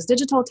checkers,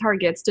 digital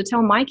targets to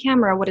tell my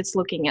camera what it's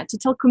looking at, to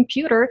tell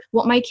computer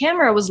what my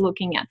camera was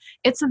looking at.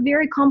 It's a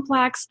very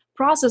complex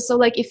process. So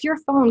like if your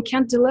phone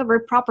can't deliver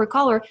proper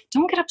color,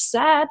 don't get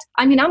upset.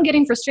 I mean, I'm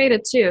getting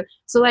frustrated too.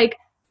 So like,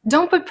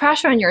 don't put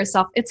pressure on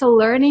yourself. It's a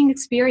learning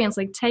experience.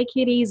 Like, take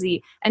it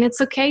easy. And it's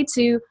okay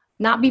to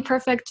not be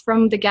perfect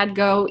from the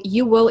get-go.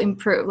 You will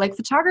improve. Like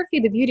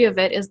photography, the beauty of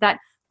it is that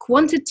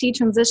quantity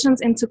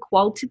transitions into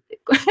quality.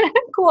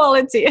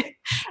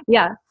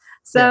 Yeah.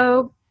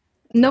 So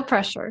no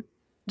pressure,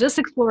 just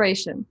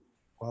exploration.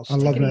 Well, I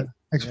love that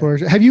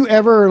exploration. Yeah. Have you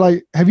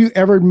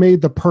ever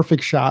made the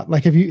perfect shot?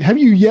 Like, have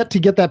you yet to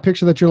get that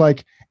picture that you're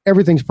like,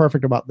 everything's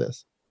perfect about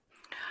this?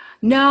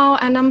 No.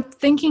 And I'm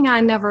thinking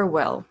I never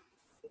will.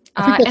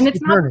 And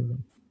it's not.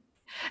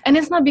 And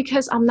it's not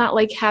because I'm not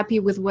like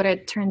happy with what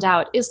it turned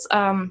out. It's,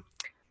 I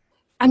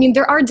mean,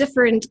 there are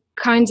different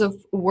kinds of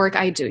work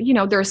I do.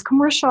 There's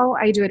commercial,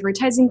 I do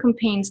advertising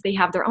campaigns. They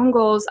have their own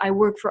goals. I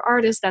work for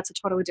artists. That's a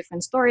totally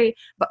different story.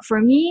 But for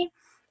me,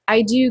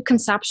 I do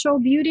conceptual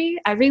beauty.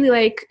 I really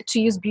like to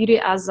use beauty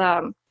as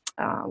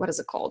what is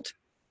it called?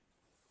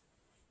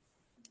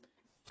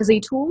 As a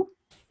tool.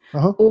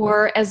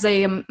 Or as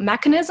a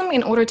mechanism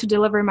in order to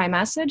deliver my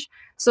message.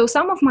 So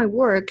some of my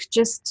work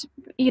just,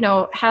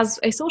 has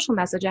a social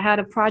message. I had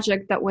a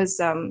project that was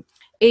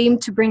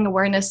aimed to bring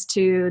awareness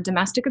to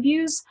domestic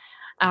abuse.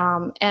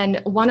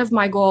 And one of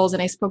my goals,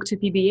 and I spoke to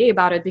PBA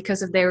about it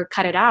because of their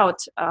Cut It Out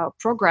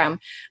program,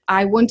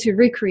 I want to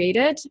recreate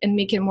it and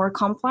make it more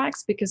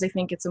complex because I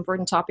think it's an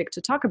important topic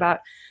to talk about.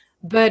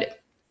 But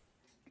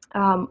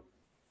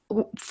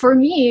for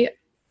me,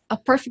 a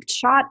perfect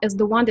shot is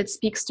the one that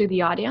speaks to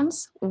the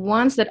audience,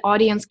 ones that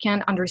audience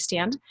can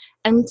understand.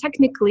 And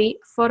technically,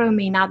 photo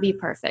may not be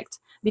perfect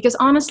because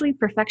honestly,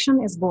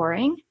 perfection is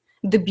boring.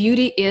 The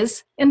beauty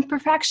is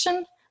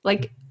imperfection.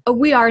 Like,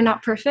 we are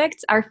not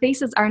perfect. Our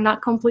faces are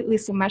not completely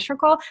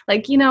symmetrical.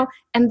 Like,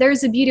 and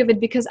there's a beauty of it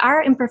because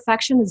our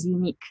imperfection is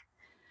unique.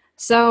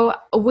 So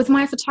with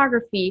my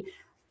photography,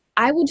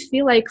 I would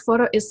feel like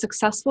photo is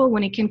successful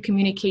when it can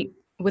communicate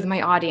with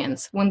my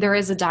audience, when there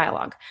is a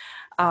dialogue.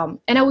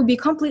 And I would be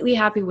completely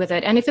happy with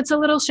it. And if it's a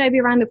little shabby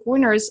around the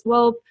corners,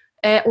 well,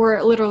 or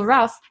a little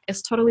rough,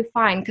 it's totally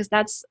fine because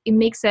it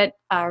makes it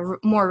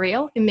more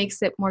real. It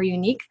makes it more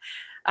unique.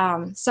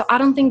 So I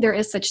don't think there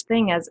is such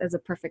thing as a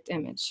perfect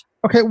image.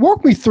 Okay,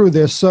 walk me through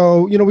this.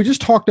 So, we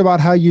just talked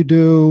about how you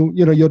do,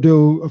 you'll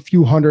do a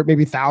few hundred,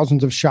 maybe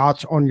thousands of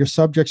shots on your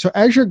subject. So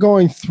as you're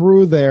going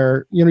through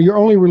there, you're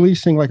only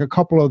releasing like a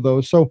couple of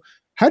those. So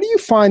how do you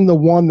find the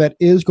one that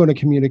is going to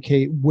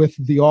communicate with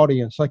the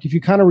audience? Like if you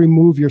kind of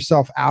remove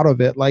yourself out of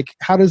it, like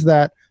how do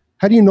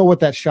you know what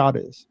that shot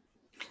is?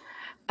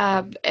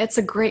 It's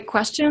a great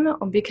question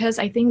because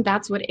I think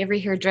that's what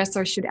every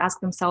hairdresser should ask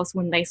themselves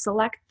when they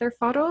select their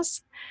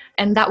photos.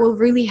 And that will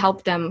really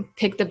help them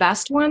pick the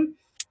best one.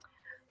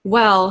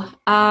 Well,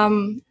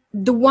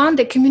 the one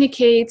that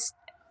communicates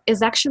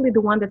is actually the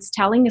one that's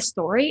telling a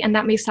story. And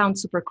that may sound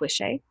super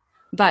cliche,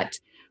 but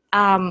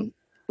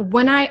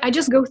when I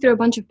just go through a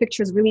bunch of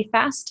pictures really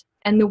fast,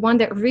 and the one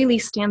that really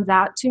stands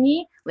out to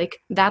me,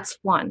 like that's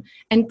one.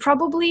 And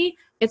probably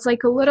it's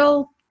like a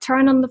little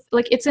turn on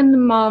it's in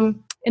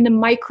the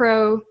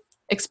micro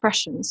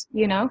expressions,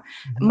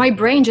 Mm-hmm. My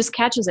brain just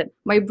catches it.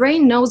 My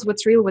brain knows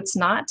what's real, what's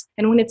not.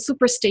 And when it's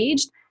super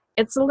staged,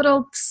 it's a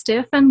little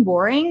stiff and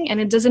boring and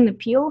it doesn't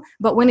appeal.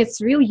 But when it's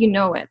real, you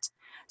know it.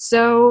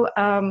 So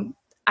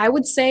I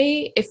would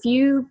say if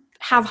you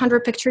have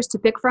 100 pictures to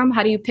pick from,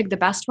 how do you pick the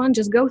best one?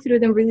 Just go through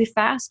them really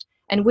fast,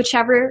 and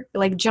whichever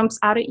jumps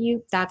out at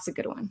you, that's a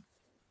good one.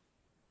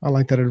 I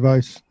like that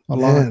advice a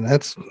lot.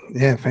 That's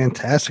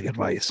fantastic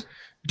advice.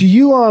 Do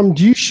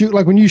you shoot,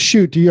 like when you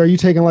shoot, are you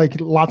taking like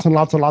lots and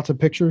lots of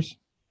pictures?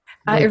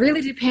 It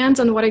really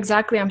depends on what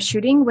exactly I'm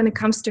shooting. When it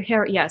comes to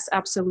hair, yes,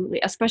 absolutely.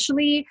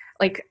 Especially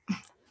like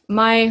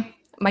my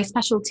my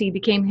specialty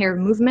became hair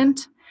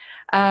movement.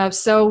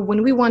 So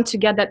when we want to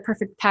get that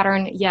perfect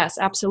pattern, yes,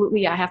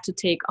 absolutely, I have to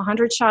take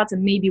 100 shots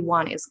and maybe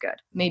one is good,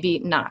 maybe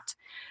not.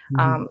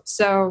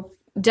 So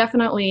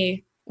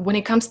definitely when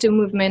it comes to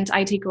movement,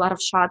 I take a lot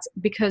of shots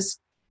because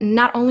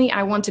not only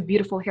I want a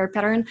beautiful hair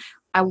pattern,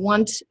 I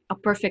want a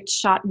perfect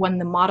shot when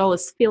the model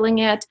is feeling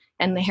it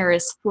and the hair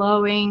is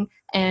flowing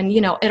and,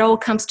 you know, it all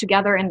comes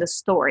together in the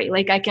story.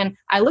 Like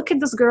I look at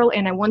this girl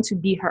and I want to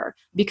be her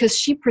because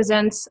she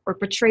presents or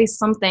portrays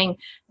something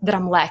that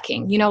I'm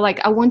lacking, you know, like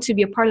I want to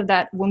be a part of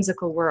that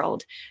whimsical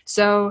world.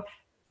 So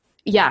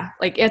yeah,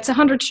 like it's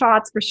 100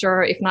 shots for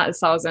sure, if not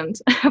 1,000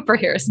 per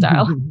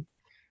hairstyle.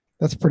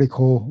 That's pretty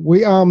cool.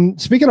 We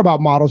speaking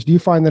about models, do you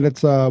find that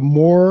it's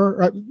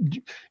more? Do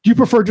you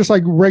prefer just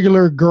like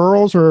regular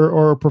girls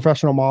or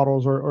professional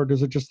models, or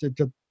does it just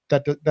that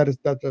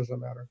doesn't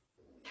matter?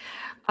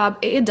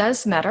 It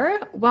does matter.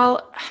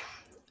 Well,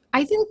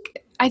 I think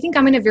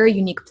I'm in a very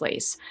unique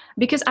place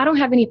because I don't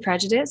have any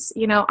prejudice.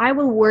 You know, I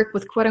will work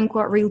with quote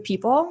unquote real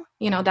people.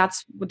 You know,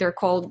 that's what they're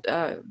called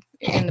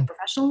in the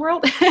professional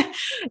world.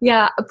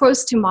 Yeah,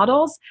 opposed to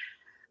models.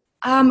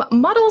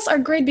 Models are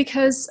great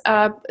because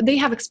they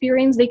have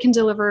experience, they can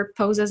deliver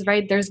poses,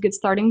 right? There's a good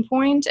starting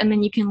point, and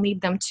then you can lead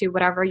them to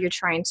whatever you're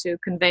trying to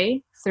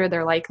convey through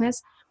their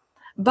likeness.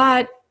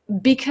 But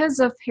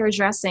because of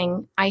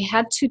hairdressing, I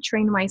had to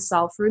train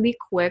myself really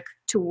quick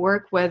to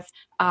work with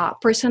a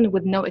person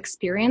with no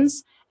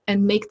experience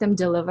and make them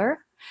deliver.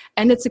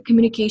 And it's a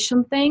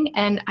communication thing.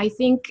 And I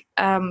think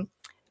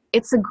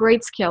it's a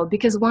great skill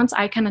because once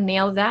I kind of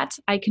nail that,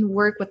 I can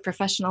work with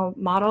professional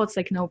model. It's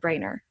like no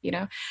brainer, you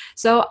know?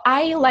 So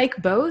I like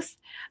both,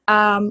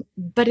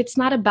 but it's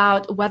not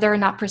about whether or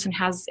not person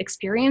has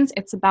experience.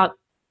 It's about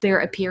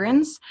their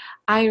appearance.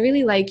 I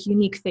really like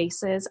unique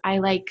faces. I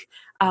like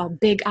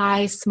big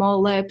eyes,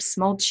 small lips,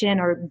 small chin,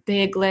 or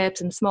big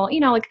lips and small, you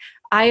know, like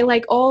I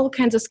like all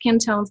kinds of skin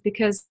tones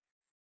because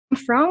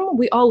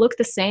we all look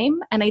the same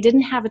and I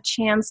didn't have a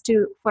chance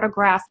to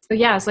photograph. So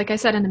yes, like I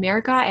said, in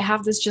America, I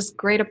have this just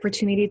great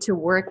opportunity to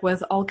work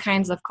with all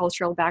kinds of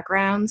cultural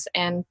backgrounds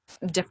and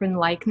different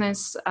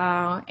likeness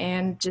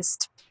and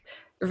just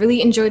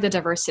really enjoy the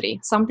diversity,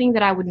 something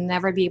that I would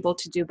never be able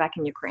to do back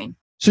in Ukraine.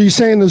 So you're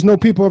saying there's no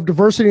people of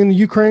diversity in the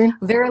Ukraine?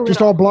 Very little.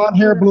 Just all blonde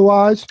hair, blue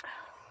eyes?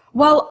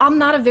 Well, I'm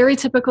not a very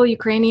typical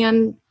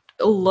Ukrainian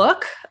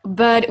look,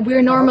 but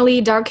we're normally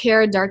dark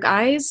hair, dark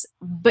eyes.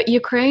 But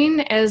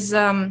Ukraine is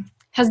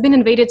has been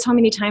invaded so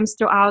many times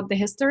throughout the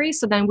history,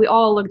 so then we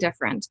all look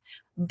different.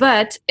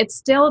 But it's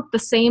still the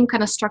same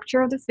kind of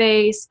structure of the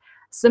face,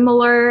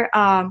 similar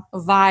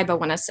vibe, I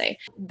want to say.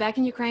 Back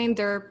in Ukraine,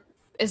 there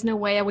is no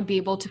way I would be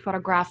able to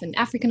photograph an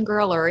African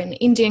girl or an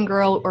Indian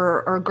girl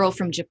or a girl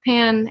from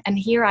Japan. And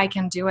here I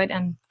can do it,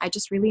 and I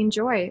just really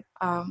enjoy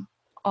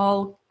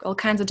all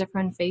kinds of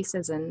different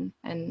faces and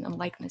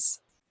likeness.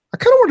 I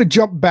kind of want to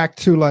jump back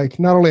to like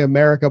not only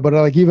America, but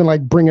like even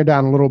like bring it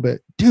down a little bit.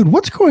 Dude,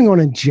 what's going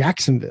on in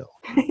Jacksonville?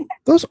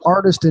 Those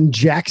artists in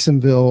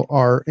Jacksonville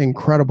are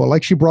incredible.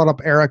 Like she brought up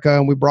Erica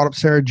and we brought up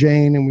Sarah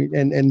Jane and we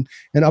and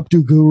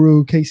Updo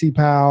Guru, Casey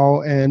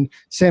Powell and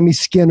Sammy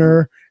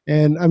Skinner.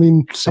 And I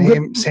mean,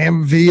 Sam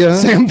Villa.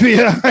 Sam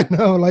Villa. I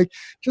know. Like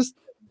just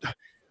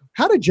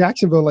how did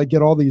Jacksonville like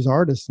get all these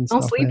artists and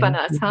Don't stuff? sleep on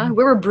us, huh?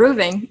 We were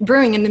brewing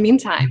in the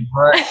meantime.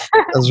 Right.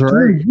 That's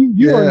right. Dude,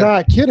 you are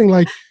not kidding.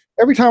 Like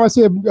every time I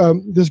see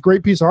this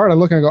great piece of art, I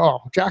look and I go, "Oh,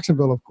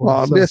 Jacksonville, of course."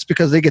 Well, So, that's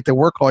because they get to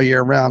work all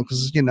year round.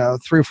 Because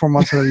 3 or 4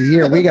 months of the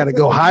year, we got to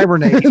go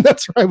hibernate.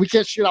 that's right. We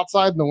can't shoot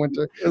outside in the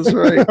winter. That's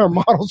right. Our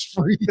models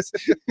freeze.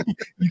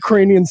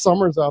 Ukrainian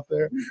summers out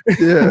there.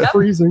 Yeah,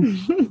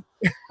 freezing.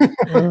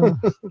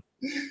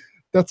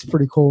 That's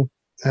pretty cool.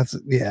 that's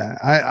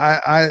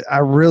I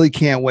really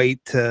can't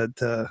wait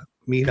to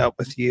meet up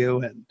with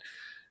you and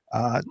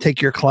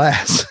take your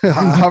class.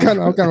 I kind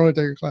of want to take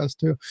your class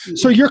too.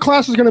 So your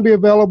class is going to be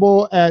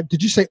available at,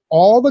 did you say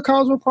all the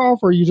Cosmoprof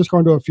or are you just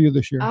going to a few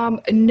this year?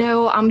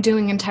 No, I'm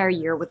doing an entire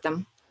year with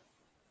them.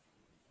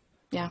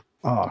 Yeah.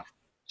 Oh,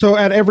 so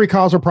at every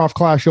Cosmoprof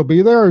class you'll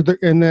be there,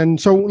 and then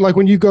so like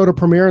when you go to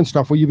premiere and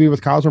stuff, will you be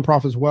with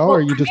Cosmoprof as well, or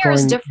are you just going?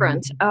 Premiere is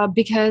different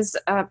because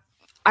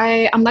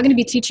I'm not going to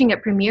be teaching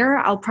at Premiere.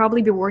 I'll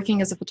probably be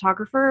working as a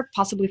photographer,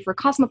 possibly for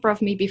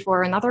Cosmoprof, maybe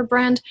for another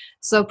brand.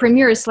 So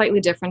Premiere is slightly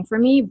different for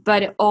me,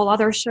 but all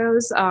other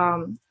shows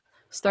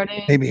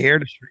starting maybe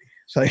Hairdustry.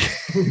 So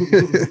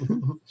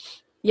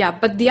yeah,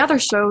 but the other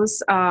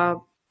shows by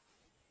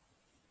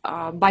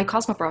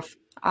Cosmoprof,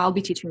 I'll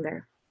be teaching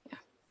there.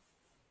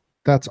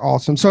 That's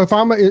awesome. So if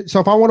I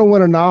want to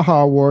win a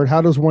Naha award,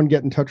 how does one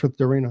get in touch with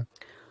Daryna?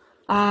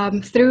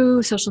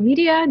 Through social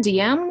media,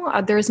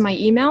 DM. There's my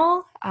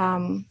email,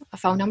 a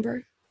phone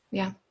number.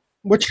 Yeah.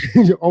 Which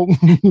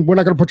we're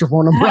not going to put your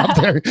phone number out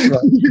there.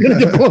 You're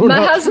gonna get blown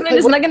My up. husband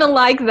is not going to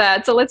like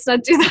that, so let's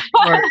not do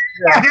that.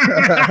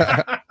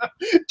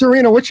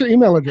 Daryna, what's your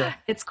email address?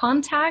 It's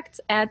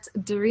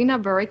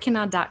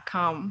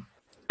contact@DarynaBarykina.com,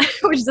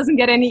 which doesn't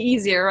get any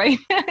easier, right?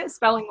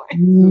 Spelling wise.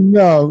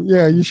 No,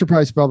 yeah, you should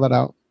probably spell that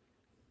out.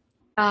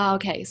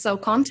 Okay, so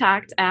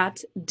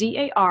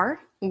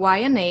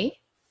contact@DarynaBarykina.com.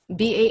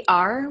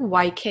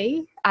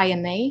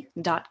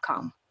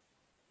 BARYKINA.com.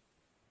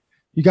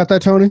 You got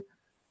that, Tony?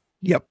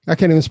 Yep. I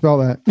can't even spell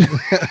that.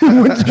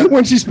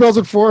 when she spells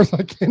it for us,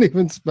 I can't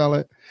even spell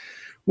it.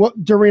 Well,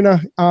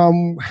 Daryna,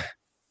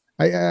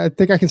 I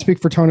think I can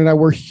speak for Tony and I.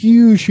 We're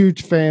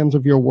huge fans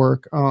of your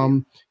work.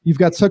 You've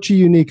got such a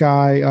unique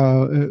eye,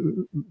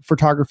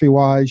 photography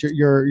wise.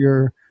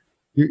 Your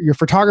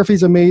photography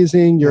is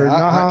amazing. Your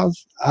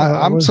Nahas.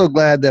 I'm so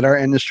glad that our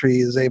industry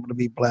is able to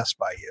be blessed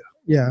by you.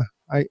 Yeah,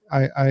 I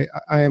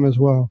am as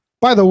well.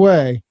 By the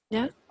way,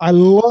 yeah, I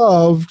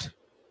loved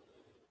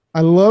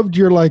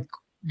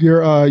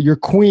your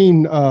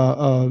queen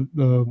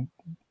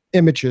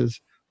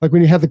images. Like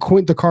when you have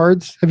the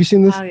cards. Have you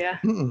seen this? Oh yeah.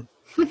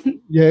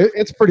 Yeah,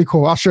 it's pretty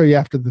cool. I'll show you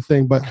after the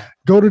thing, but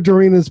go to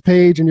Daryna's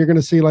page and you're going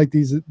to see like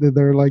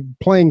they're like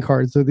playing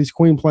cards. They're these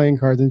queen playing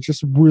cards, and it's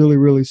just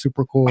really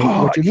super cool.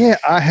 Oh, yeah,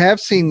 I have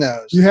seen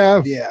those. You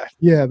have? Yeah.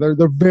 Yeah, they're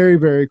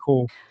very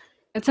cool.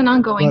 It's an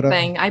ongoing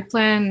thing. I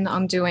plan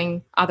on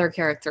doing other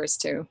characters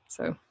too.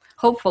 So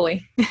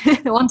hopefully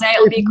one day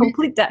it'll be a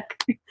complete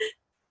deck.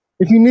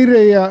 If you need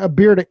a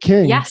bearded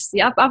king. Yes,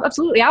 yep,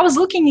 absolutely. I was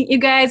looking at you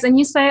guys and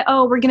you say,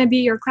 oh, we're going to be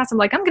your class. I'm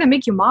like, I'm going to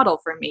make you model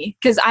for me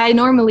because I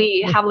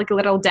normally have like a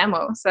little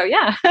demo. So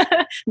yeah,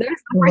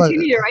 there's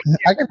opportunity right there.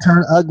 I can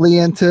turn ugly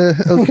into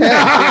okay.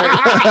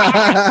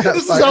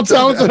 This is how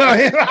talented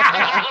I am.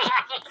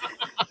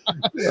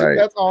 Right.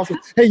 That's awesome.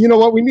 Hey, you know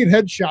what? We need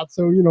headshots.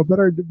 So,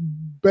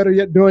 better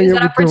yet doing it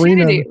with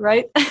Daryna.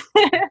 Right?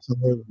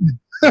 Absolutely.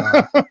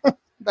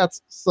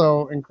 That's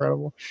so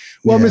incredible.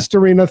 Well, Miss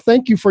Daryna,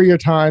 thank you for your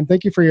time.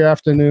 Thank you for your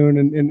afternoon.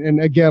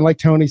 And again, like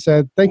Tony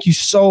said, thank you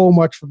so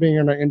much for being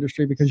in our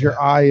industry because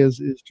your eye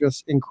is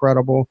just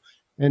incredible.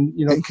 And,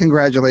 and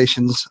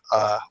congratulations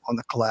on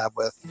the collab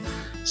with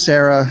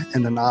Sarah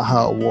and the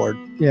Naha Award.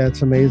 Yeah,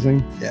 it's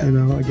amazing. Yeah.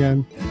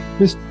 Again,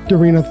 Miss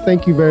Daryna,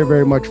 thank you very,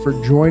 very much for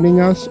joining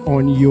us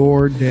on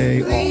your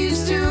day off.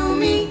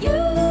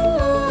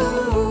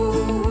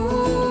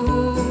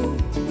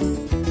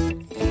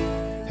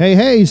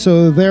 Hey,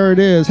 so there it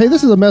is. Hey,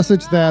 this is a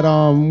message that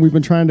we've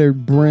been trying to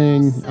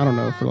bring, I don't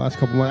know, for the last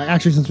couple of months,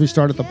 actually since we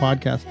started the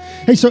podcast.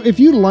 Hey, so if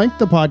you like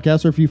the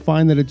podcast or if you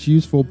find that it's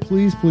useful,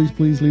 please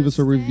leave us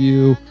a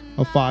review,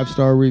 a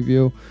 5-star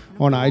review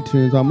on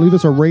iTunes. Leave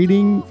us a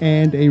rating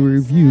and a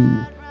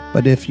review.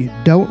 But if you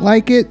don't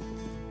like it,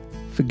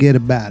 forget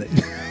about it.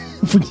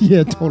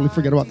 Yeah, totally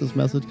forget about this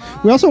message.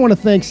 We also want to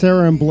thank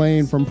Sarah and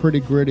Blaine from Pretty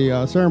Gritty.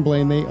 Sarah and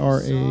Blaine, they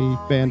are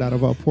a band out of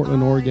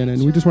Portland, Oregon,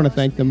 and we just want to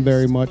thank them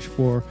very much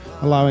for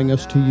allowing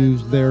us to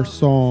use their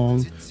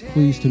song,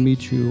 Pleased to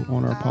Meet You,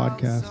 on our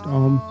podcast.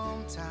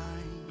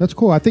 That's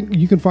cool. I think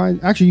you can find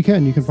their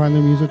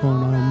music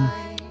on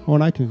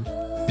iTunes.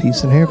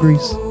 Peace and hair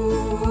grease.